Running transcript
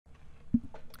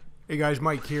Hey guys,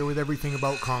 Mike here with Everything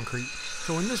About Concrete.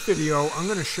 So in this video, I'm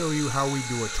going to show you how we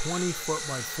do a 20-foot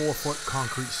by 4-foot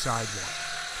concrete sidewalk.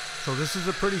 So this is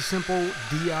a pretty simple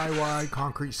DIY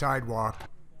concrete sidewalk,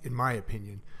 in my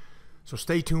opinion. So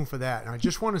stay tuned for that. And I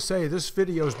just want to say this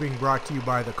video is being brought to you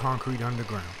by the Concrete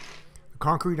Underground. The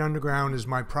Concrete Underground is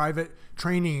my private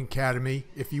training academy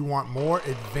if you want more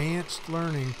advanced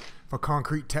learning for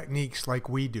concrete techniques like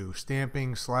we do.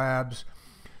 Stamping, slabs,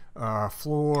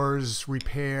 floors,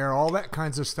 repair, all that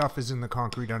kinds of stuff is in the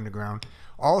Concrete Underground.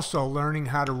 Also learning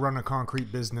how to run a concrete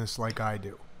business like I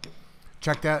do.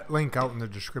 Check that link out in the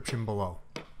description below.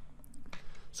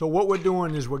 So what we're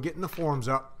doing is we're getting the forms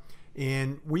up,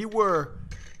 and we were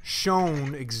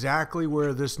shown exactly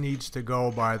where this needs to go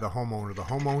by the homeowner. The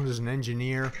homeowner is an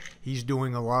engineer. He's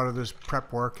doing a lot of this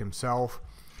prep work himself.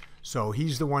 So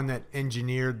he's the one that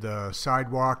engineered the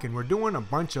sidewalk, and we're doing a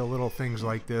bunch of little things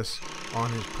like this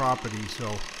on his property.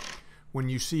 So when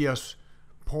you see us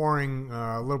pouring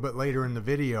a little bit later in the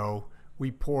video,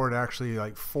 we poured actually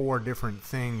like 4 different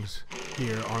things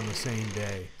here on the same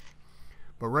day.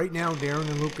 But right now Darren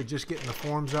and Luke are just getting the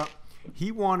forms up.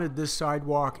 He wanted this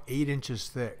sidewalk 8 inches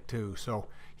thick too. So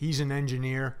he's an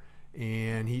engineer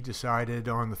and he decided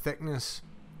on the thickness.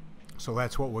 So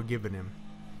that's what we're giving him.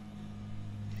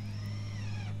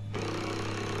 So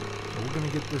we're going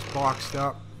to get this boxed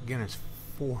up. Again, it's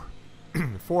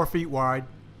 4 feet wide,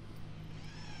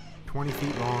 20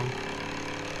 feet long,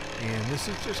 and this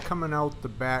is just coming out the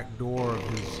back door of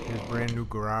his brand new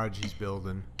garage he's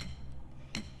building.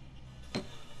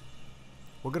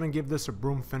 We're going to give this a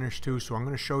broom finish too, so I'm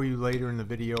going to show you later in the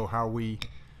video how we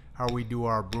do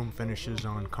our broom finishes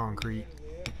on concrete.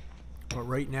 But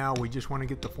right now we just want to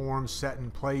get the forms set in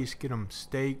place, get them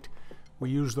staked. We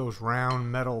use those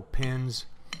round metal pins.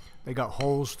 They got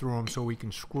holes through them so we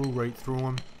can screw right through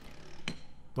them.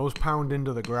 Those pound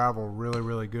into the gravel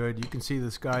really good. You can see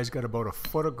this guy's got about a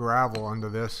foot of gravel under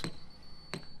this.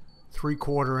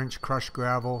 3/4 inch crushed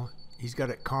gravel. He's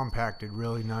got it compacted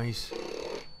really nice.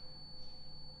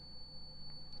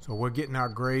 So we're getting our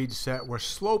grade set. We're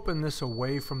sloping this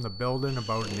away from the building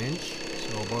about 1 inch.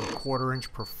 So about a 1/4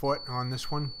 inch per foot on this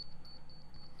one.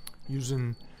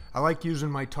 I like using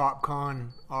my Topcon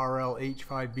RL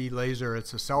H5B laser.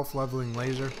 It's a self-leveling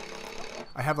laser.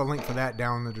 I have a link for that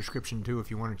down in the description too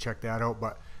if you want to check that out.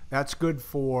 But that's good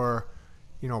for,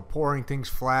 you know, pouring things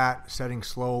flat, setting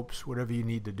slopes, whatever you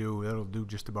need to do. It'll do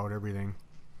just about everything.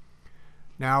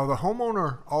 Now the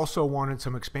homeowner also wanted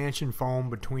some expansion foam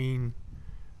between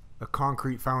the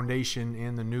concrete foundation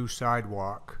and the new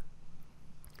sidewalk.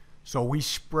 So we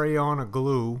spray on a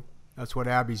glue. That's what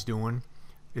Abby's doing.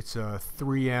 It's a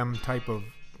 3M type of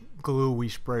glue we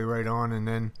spray right on, and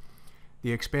then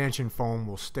the expansion foam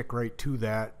will stick right to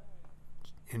that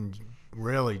in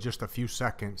really just a few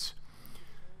seconds.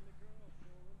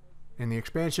 And the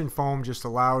expansion foam just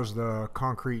allows the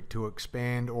concrete to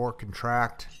expand or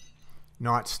contract,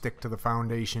 not stick to the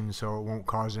foundation, so it won't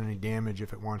cause any damage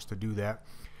if it wants to do that.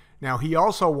 Now he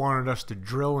also wanted us to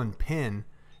drill and pin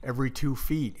every 2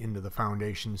 feet into the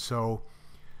foundation so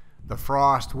the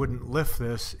frost wouldn't lift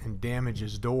this and damage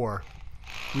his door.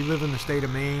 We live in the state of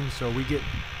Maine, so we get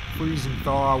freeze and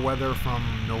thaw weather from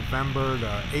November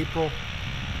to April.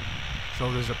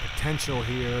 So there's a potential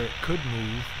here it could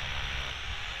move.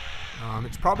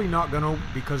 It's probably not going to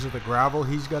because of the gravel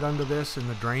he's got under this and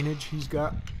the drainage he's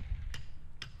got.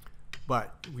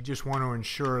 But we just want to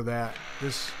ensure that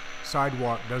this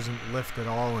sidewalk doesn't lift at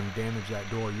all and damage that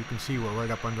door. You can see we're right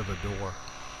up under the door.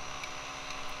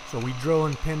 So we drill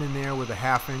and pin in there with a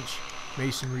 1/2 inch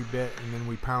masonry bit, and then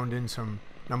we pound in some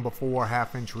number 4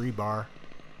 1/2 inch rebar.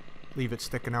 Leave it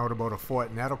sticking out about a foot,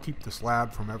 and that'll keep the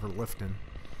slab from ever lifting.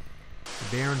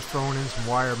 Darren's throwing in some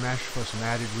wire mesh for some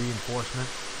added reinforcement.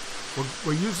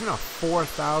 We're using a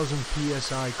 4,000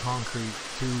 PSI concrete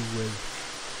too with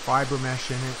fiber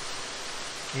mesh in it,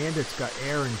 and it's got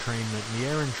air entrainment, and the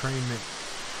air entrainment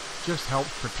just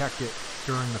helps protect it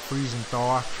during the freeze and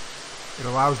thaw. It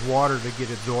allows water to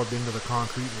get absorbed into the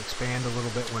concrete and expand a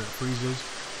little bit when it freezes.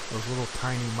 Those little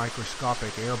tiny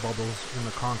microscopic air bubbles in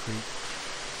the concrete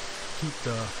keep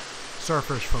the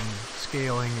surface from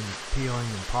scaling and peeling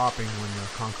and popping when the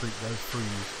concrete does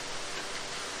freeze.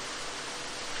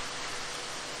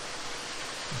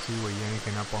 You see we're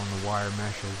yanking up on the wire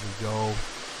mesh as we go.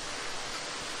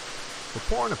 We're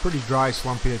pouring a pretty dry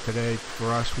slump here today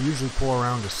for us. We usually pour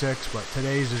around a 6, but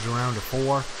today's is around a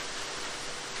 4.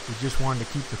 We just wanted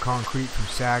to keep the concrete from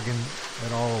sagging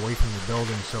at all away from the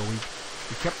building, so we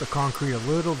kept the concrete a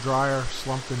little drier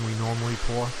slump than we normally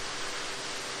pour.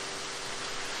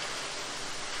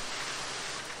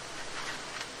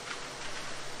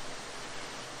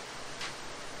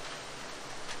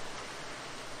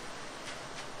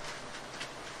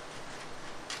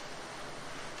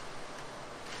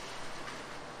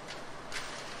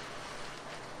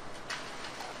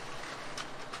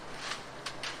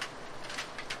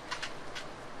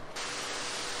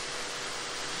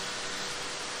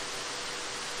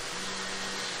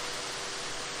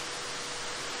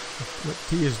 What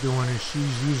Tia's doing is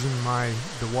she's using my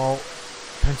DeWalt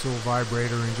pencil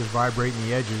vibrator and just vibrating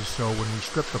the edges, so when we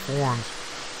strip the forms,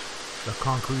 the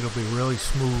concrete will be really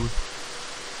smooth.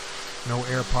 No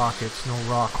air pockets, no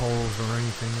rock holes or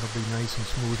anything. It'll be nice and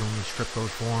smooth when we strip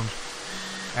those forms.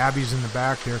 Abby's in the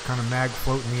back there kind of mag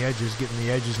floating the edges, getting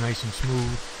the edges nice and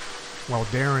smooth, while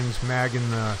Darren's magging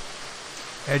the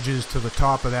edges to the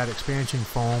top of that expansion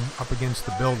foam up against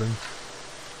the building.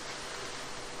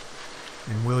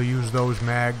 And we'll use those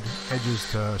magged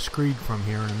edges to screed from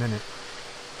here in a minute.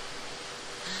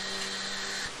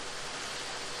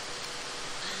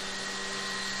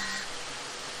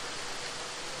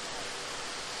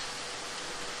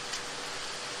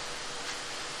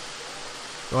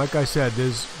 Like I said,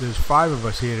 there's 5 of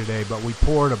us here today, but we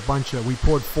poured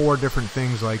 4 different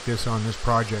things like this on this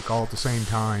project all at the same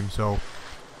time. So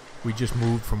we just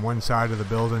moved from one side of the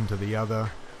building to the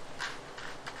other,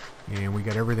 and we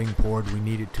got everything poured we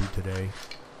needed to today.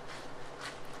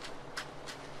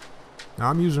 Now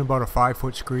I'm using about a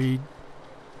 5-foot screed,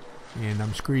 and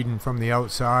I'm screeding from the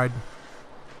outside,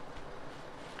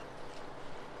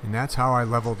 and that's how I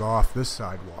leveled off this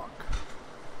sidewalk.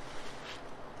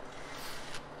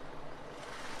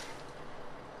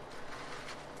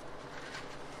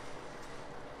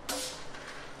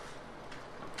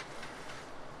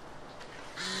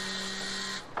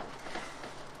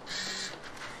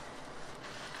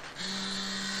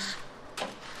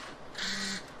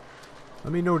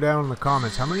 Let me know down in the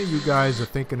comments how many of you guys are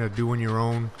thinking of doing your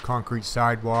own concrete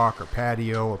sidewalk or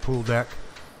patio or pool deck.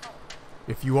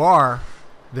 If you are,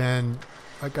 then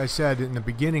like I said in the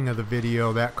beginning of the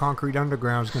video, that Concrete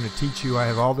Underground is going to teach you. I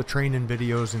have all the training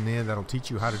videos in there that'll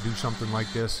teach you how to do something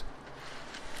like this.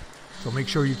 So make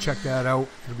sure you check that out.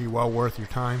 It'll be well worth your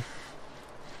time.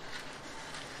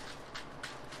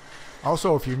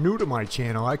 Also, if you're new to my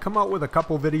channel, I come out with a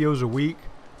couple videos a week,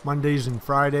 Mondays and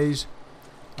Fridays,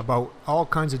 about all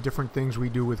kinds of different things we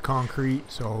do with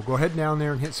concrete. So go ahead down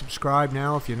there and hit subscribe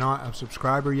now if you're not a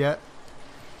subscriber yet.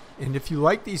 And if you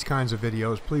like these kinds of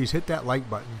videos, please hit that like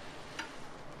button.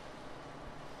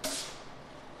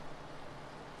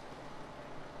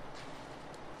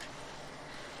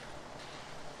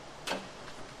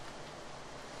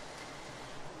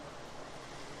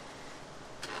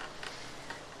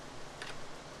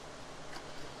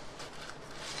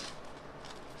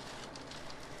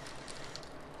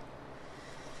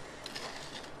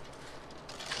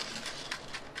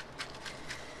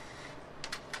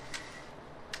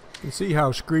 You can see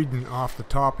how screeding off the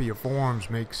top of your forms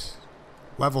makes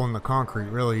leveling the concrete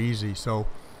really easy. So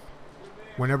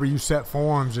whenever you set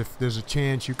forms, if there's a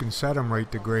chance you can set them right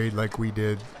to grade like we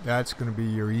did, that's going to be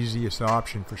your easiest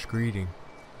option for screeding.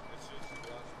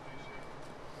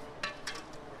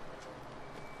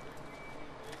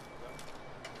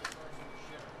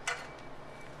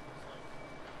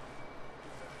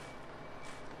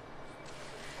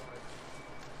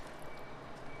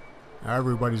 Now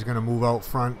everybody's going to move out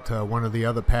front to one of the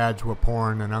other pads we're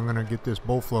pouring, and I'm going to get this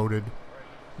bull floated,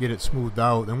 get it smoothed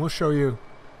out, and we'll show you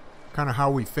kind of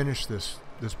how we finish this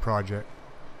project.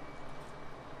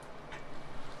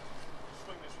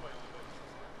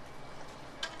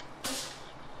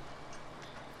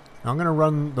 Now I'm going to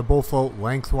run the bull float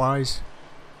lengthwise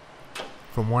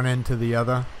from one end to the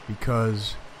other,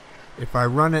 because if I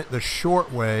run it the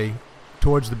short way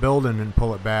towards the building and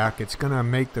pull it back, it's going to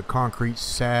make the concrete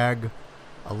sag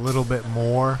a little bit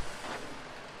more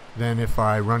than if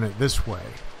I run it this way.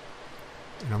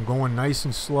 And I'm going nice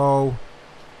and slow,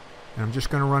 and I'm just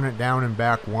going to run it down and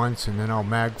back once, and then I'll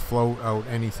mag float out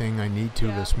anything I need to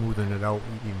smoothen it out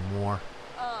even more.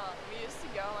 We used to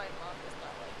go, my mom does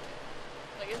not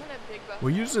like it. Like, isn't it big buff?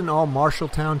 We're using all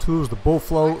Marshalltown tools. The bull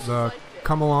float, the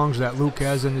come-alongs that Luke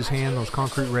has in his hand, those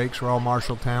concrete rakes are all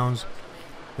Marshalltowns.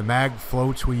 The mag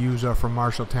floats we use are from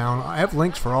Marshalltown. I have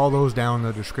links for all those down in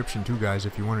the description too, guys,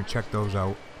 if you want to check those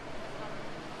out.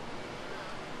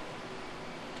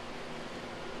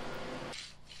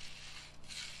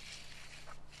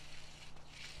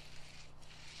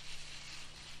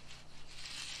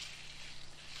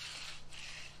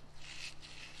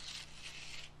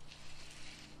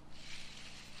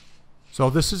 So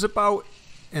this is about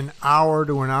an hour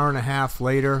to an hour and a half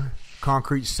later.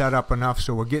 Concrete set up enough,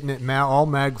 so we're getting it all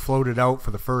mag floated out for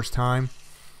the first time.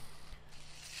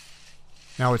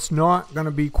 Now it's not going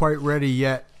to be quite ready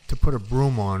yet to put a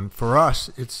broom on. For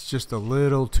us, it's just a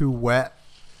little too wet,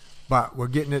 but we're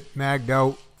getting it magged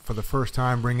out for the first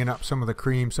time, bringing up some of the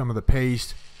cream, some of the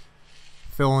paste,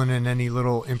 filling in any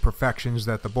little imperfections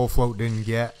that the bull float didn't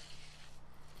get.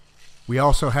 We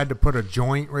also had to put a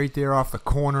joint right there off the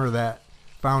corner of that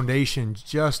foundation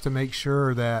just to make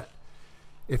sure that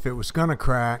if it was gonna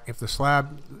crack, if the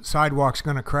sidewalk's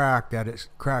gonna crack, that it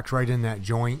cracks right in that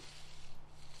joint.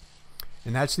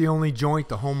 And that's the only joint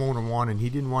the homeowner wanted. He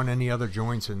didn't want any other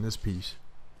joints in this piece.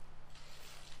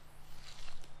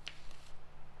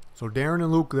 So Darren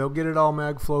and Luke, they'll get it all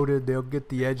mag floated. They'll get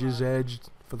the edges edged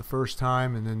for the first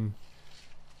time, and then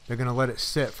they're going to let it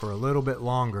sit for a little bit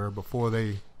longer before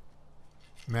they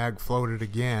mag float it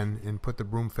again and put the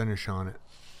broom finish on it.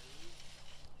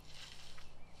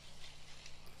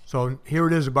 So here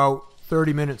it is about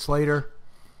 30 minutes later.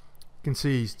 You can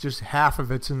see just half of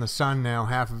it's in the sun now,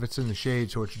 half of it's in the shade,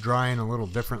 so it's drying a little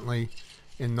differently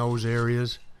in those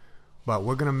areas. But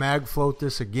we're going to mag float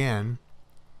this again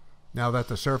now that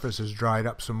the surface is dried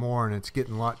up some more and it's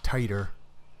getting a lot tighter.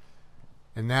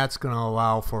 And that's going to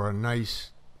allow for a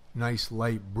nice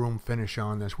light broom finish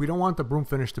on this. We don't want the broom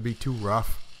finish to be too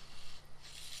rough.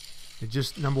 It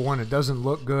just, number one, it doesn't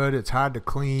look good, it's hard to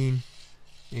clean,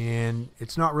 and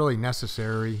it's not really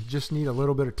necessary. You just need a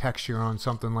little bit of texture on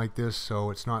something like this so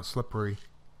it's not slippery.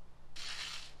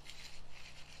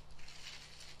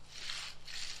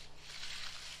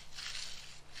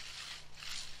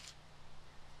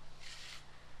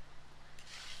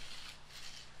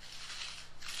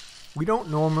 We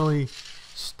don't normally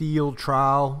steel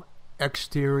trowel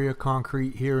exterior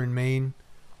concrete here in Maine.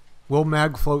 We'll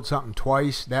mag float something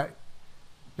twice.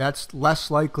 That's less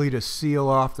likely to seal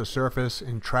off the surface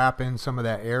and trap in some of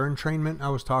that air entrainment I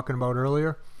was talking about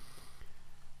earlier.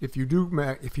 If you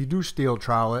do steel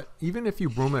trowel it, even if you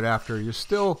broom it after, you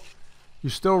still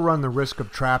run the risk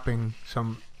of trapping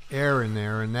some air in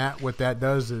there, and what that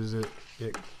does is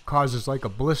it causes like a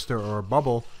blister or a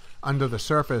bubble under the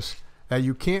surface that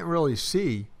you can't really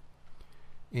see,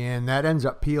 and that ends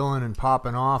up peeling and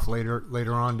popping off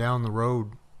later on down the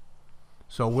road.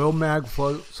 So we'll mag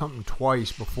float something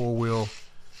twice before we'll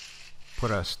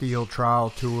put a steel trowel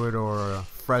to it or a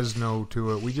Fresno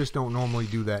to it. We just don't normally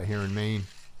do that here in Maine.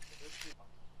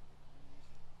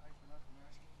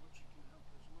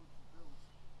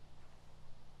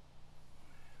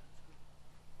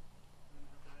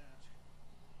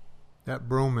 That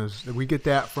broom we get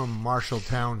that from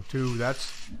Marshalltown too.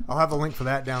 I'll have a link for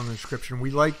that down in the description. We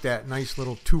like that nice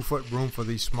little 2-foot broom for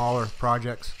these smaller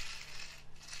projects.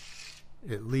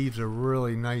 It leaves a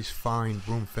really nice fine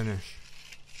broom finish.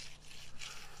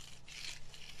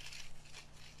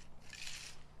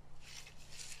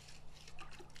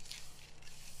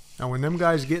 Now when them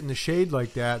guys get in the shade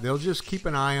like that, they'll just keep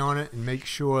an eye on it and make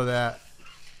sure that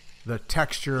the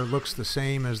texture looks the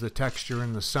same as the texture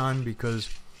in the sun, because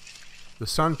the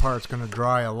sun part's going to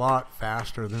dry a lot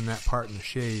faster than that part in the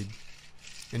shade.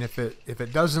 And if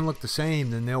it doesn't look the same,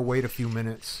 then they'll wait a few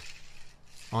minutes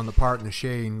on the part in the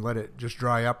shade and let it just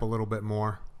dry up a little bit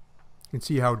more. You can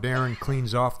see how Darren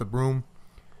cleans off the broom,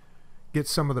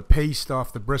 gets some of the paste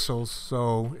off the bristles,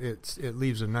 so it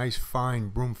leaves a nice fine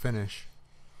broom finish.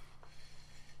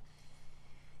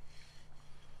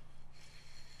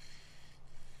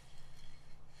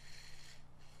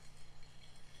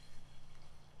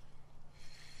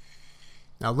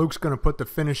 Now Luke's going to put the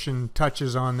finishing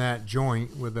touches on that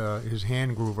joint with his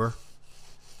hand groover.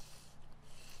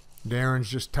 Darren's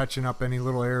just touching up any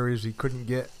little areas he couldn't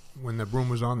get when the broom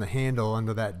was on the handle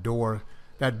under that door.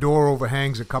 That door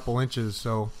overhangs a couple inches,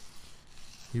 so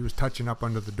he was touching up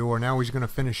under the door. Now he's going to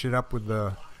finish it up with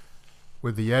the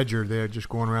edger there, just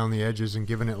going around the edges and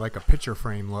giving it like a picture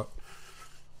frame look.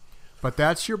 But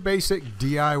that's your basic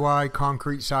DIY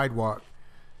concrete sidewalk.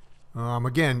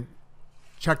 Again,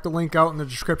 check the link out in the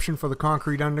description for the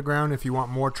Concrete Underground if you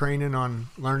want more training on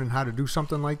learning how to do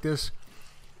something like this.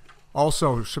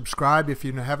 Also, subscribe if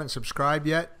you haven't subscribed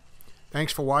yet.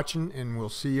 Thanks for watching, and we'll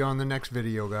see you on the next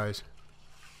video, guys.